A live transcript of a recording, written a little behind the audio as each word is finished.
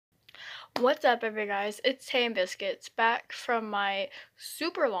What's up, every guys? It's Tay and Biscuits back from my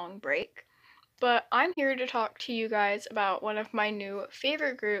super long break, but I'm here to talk to you guys about one of my new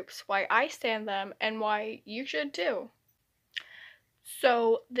favorite groups, why I stand them, and why you should too.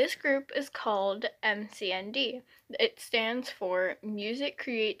 So, this group is called mcnd. It stands for Music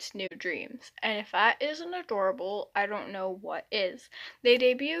Creates New Dreams, and if that isn't adorable, I don't know what is. They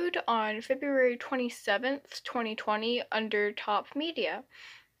debuted on February 27th, 2020 under Top Media,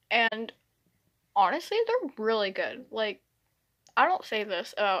 and honestly, they're really good. Like, I don't say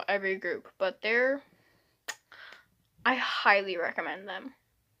this about every group, but I highly recommend them.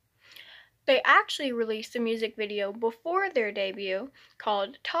 They actually released a music video before their debut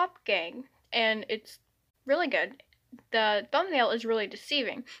called Top Gang, and it's really good. The thumbnail is really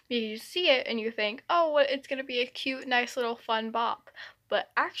deceiving because you see it and you think, oh, well, it's gonna be a cute, nice little fun bop.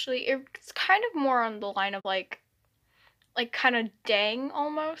 But actually, it's kind of more on the line of like kind of dang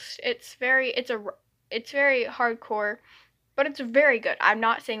almost. It's very hardcore, but it's very good. I'm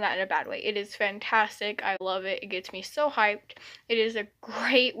not saying that in a bad way. It is fantastic. I love it. It gets me so hyped. It is a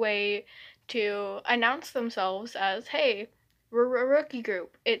great way to announce themselves as, hey, we're a rookie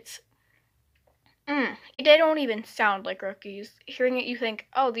group. They don't even sound like rookies. Hearing it, you think,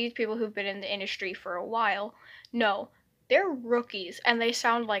 oh, these people who've been in the industry for a while. No, they're rookies, and they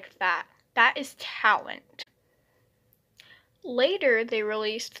sound like that. That is talent. Later, they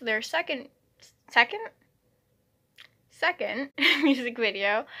released their second music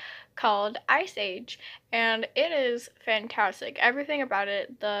video called Ice Age, and it is fantastic. Everything about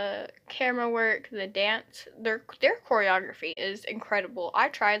it, the camera work, the dance, their choreography is incredible. I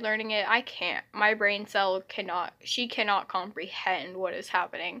tried learning it. I can't. My brain cell cannot comprehend what is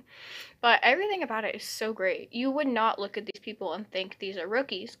happening. But everything about it is so great. You would not look at these people and think these are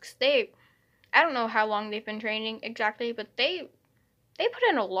rookies, cuz I don't know how long they've been training exactly, but they put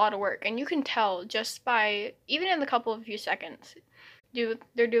in a lot of work, and you can tell just by even in the couple of few seconds.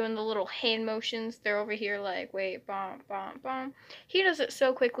 They're doing the little hand motions. They're over here like, wait, bomb, bomb, bomb. He does it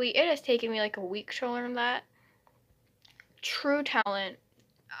so quickly. It has taken me like a week to learn that. True talent.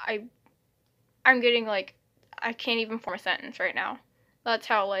 I I'm getting like I can't even form a sentence right now. That's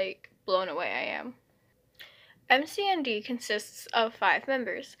how like blown away I am. MCND consists of 5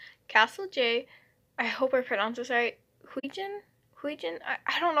 members. Castle J, I hope I pronounce this right. Huijin?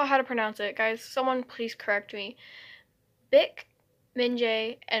 I don't know how to pronounce it, guys. Someone please correct me. Bic,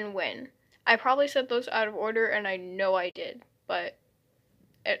 Minjae, and Win. I probably said those out of order, and I know I did, but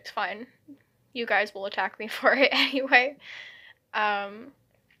it's fine. You guys will attack me for it anyway. Um,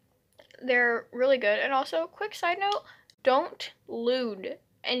 they're really good. And also, quick side note, don't lewd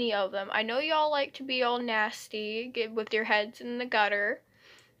any of them. I know y'all like to be all nasty, get with your heads in the gutter,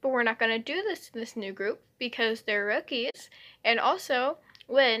 but we're not gonna do this in this new group because they're rookies. And also,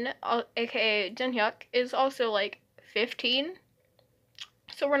 Win, aka Jinhyuk, is also like 15.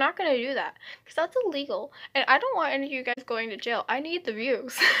 So we're not gonna do that because that's illegal, and I don't want any of you guys going to jail. I need the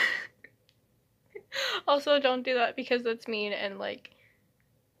views. Also, don't do that because that's mean, and like,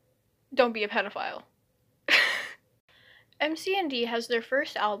 don't be a pedophile. mcnd has their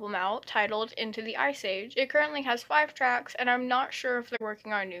first album out titled Into the Ice Age. It currently has 5 tracks, and I'm not sure if they're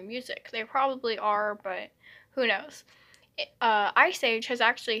working on new music. They probably are, but who knows. Ice Age has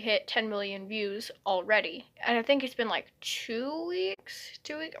actually hit 10 million views already, and I think it's been like 2 weeks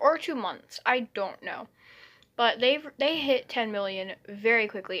or 2 months. I don't know, but they hit 10 million very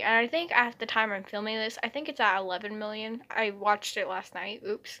quickly, and I think at the time I'm filming this, I think it's at 11 million. I watched it last night.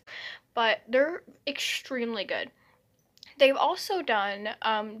 Oops, but they're extremely good. They've also done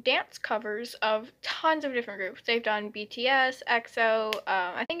dance covers of tons of different groups. They've done BTS, EXO.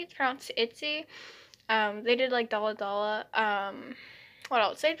 I think it's pronounced ITZY. They did like Dalla Dalla. What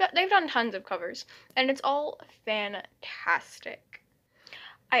else? They've done tons of covers, and it's all fantastic.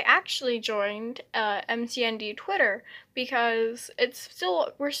 I actually joined MCND Twitter because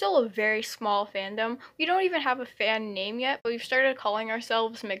we're still a very small fandom. We don't even have a fan name yet, but we've started calling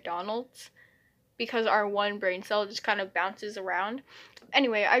ourselves McDonald's because our one brain cell just kind of bounces around.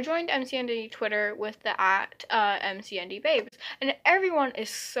 Anyway, I joined MCND Twitter with the at MCND Babes, and everyone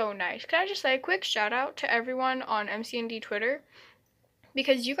is so nice. Can I just say a quick shout out to everyone on MCND Twitter?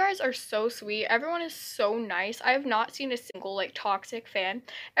 Because you guys are so sweet. Everyone is so nice. I have not seen a single like toxic fan.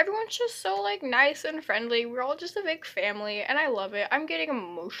 Everyone's just so like nice and friendly. We're all just a big family, and I love it. I'm getting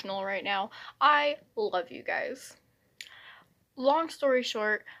emotional right now. I love you guys. Long story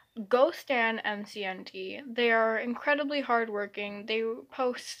short, go stan mcnd. They are incredibly hardworking. They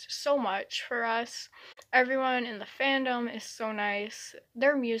post so much for us. Everyone in the fandom is so nice.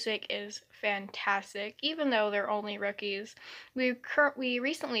 Their music is fantastic, even though they're only rookies. We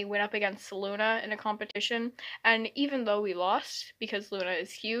recently went up against Luna in a competition, and even though we lost because Luna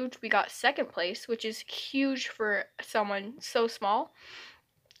is huge, we got second place, which is huge for someone so small.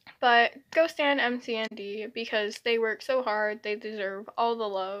 But go stand MCND because they work so hard. They deserve all the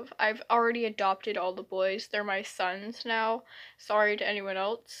love. I've already adopted all the boys. They're my sons now. Sorry to anyone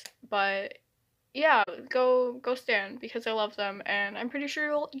else, but yeah, go stand because I love them, and I'm pretty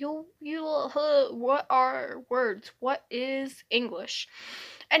sure you'll what are words? What is English?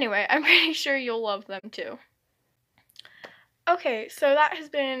 Anyway, I'm pretty sure you'll love them too. Okay, so that has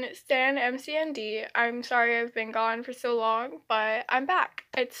been Stan MCND. I'm sorry I've been gone for so long, but I'm back.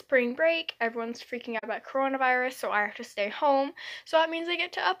 It's spring break, everyone's freaking out about coronavirus, so I have to stay home. So that means I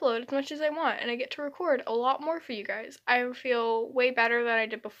get to upload as much as I want, and I get to record a lot more for you guys. I feel way better than I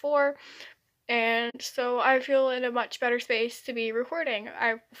did before. And so I feel in a much better space to be recording.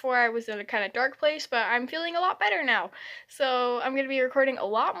 Before I was in a kind of dark place, but I'm feeling a lot better now. So I'm going to be recording a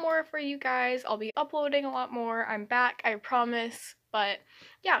lot more for you guys. I'll be uploading a lot more. I'm back, I promise. But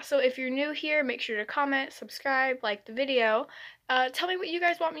yeah, so if you're new here, make sure to comment, subscribe, like the video. Tell me what you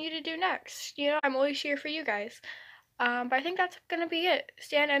guys want me to do next. You know, I'm always here for you guys. But I think that's gonna be it.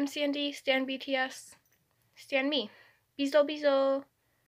 Stan MCND, Stan BTS, Stan me. Bizo bizo.